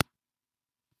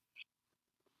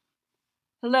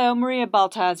Hello, Maria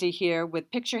Baltazzi here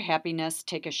with Picture Happiness,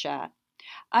 Take a Shot.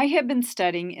 I have been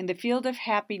studying in the field of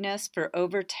happiness for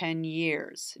over 10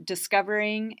 years,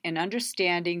 discovering and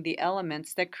understanding the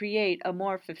elements that create a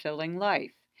more fulfilling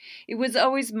life. It was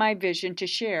always my vision to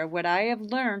share what I have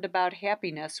learned about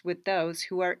happiness with those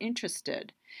who are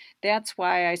interested. That's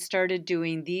why I started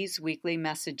doing these weekly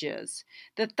messages.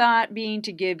 The thought being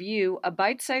to give you a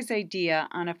bite-sized idea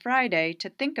on a Friday to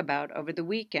think about over the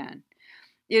weekend.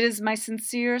 It is my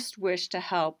sincerest wish to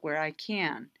help where I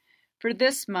can. For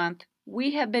this month,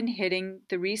 we have been hitting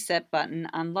the reset button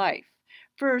on life.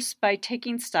 First, by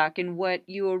taking stock in what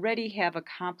you already have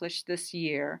accomplished this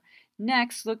year.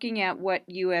 Next, looking at what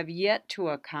you have yet to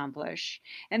accomplish.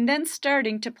 And then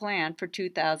starting to plan for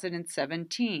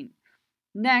 2017.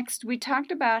 Next, we talked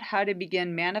about how to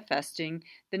begin manifesting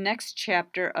the next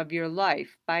chapter of your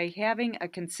life by having a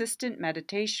consistent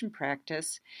meditation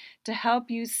practice to help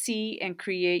you see and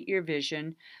create your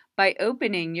vision by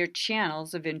opening your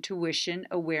channels of intuition,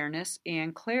 awareness,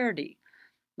 and clarity.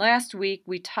 Last week,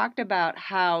 we talked about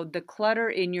how the clutter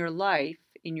in your life,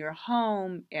 in your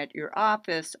home, at your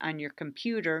office, on your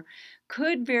computer,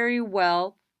 could very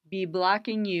well be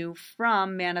blocking you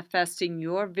from manifesting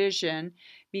your vision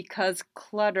because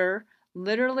clutter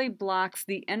literally blocks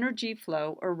the energy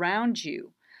flow around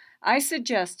you. I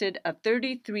suggested a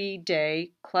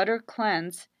 33-day clutter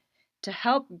cleanse to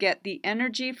help get the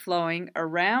energy flowing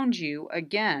around you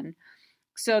again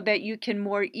so that you can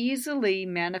more easily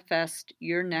manifest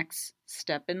your next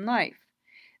step in life.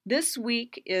 This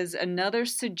week is another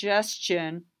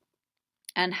suggestion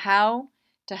on how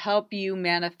to help you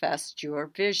manifest your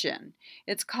vision.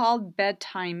 It's called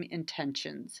Bedtime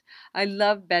Intentions. I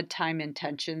love Bedtime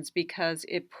Intentions because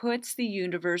it puts the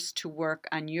universe to work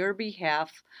on your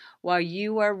behalf while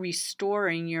you are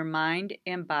restoring your mind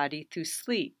and body through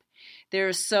sleep. There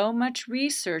is so much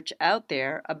research out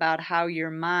there about how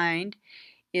your mind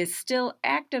is still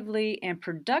actively and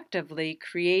productively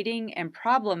creating and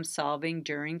problem solving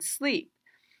during sleep.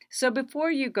 So before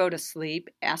you go to sleep,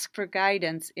 ask for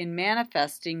guidance in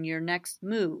manifesting your next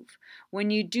move. When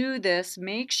you do this,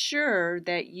 make sure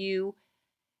that you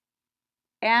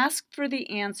ask for the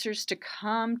answers to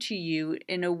come to you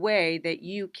in a way that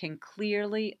you can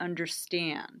clearly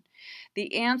understand.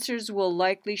 The answers will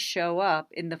likely show up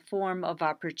in the form of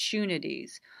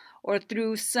opportunities or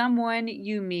through someone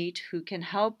you meet who can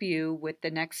help you with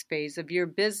the next phase of your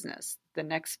business, the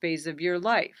next phase of your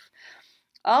life.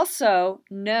 Also,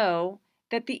 know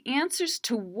that the answers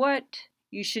to what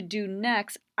you should do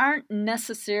next aren't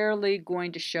necessarily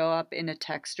going to show up in a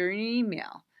text or an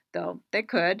email, though they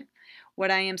could. What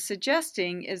I am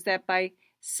suggesting is that by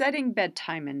setting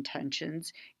bedtime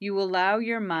intentions, you allow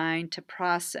your mind to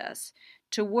process,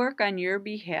 to work on your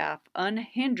behalf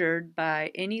unhindered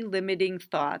by any limiting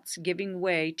thoughts, giving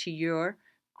way to your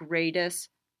greatest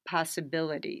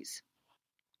possibilities.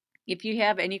 If you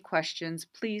have any questions,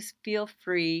 please feel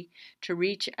free to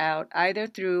reach out either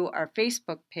through our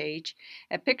Facebook page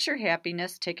at Picture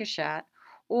Happiness, Take a Shot,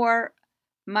 or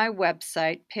my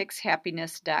website,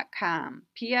 pixhappiness.com,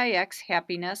 P-I-X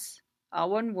happiness, all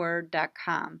one word,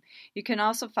 .com. You can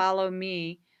also follow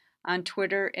me on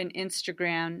Twitter and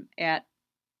Instagram at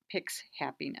Pix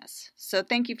Happiness. So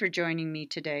thank you for joining me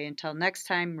today. Until next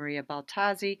time, Maria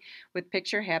Baltazzi with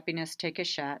Picture Happiness, Take a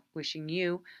Shot, wishing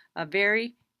you a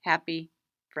very happy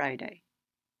Friday.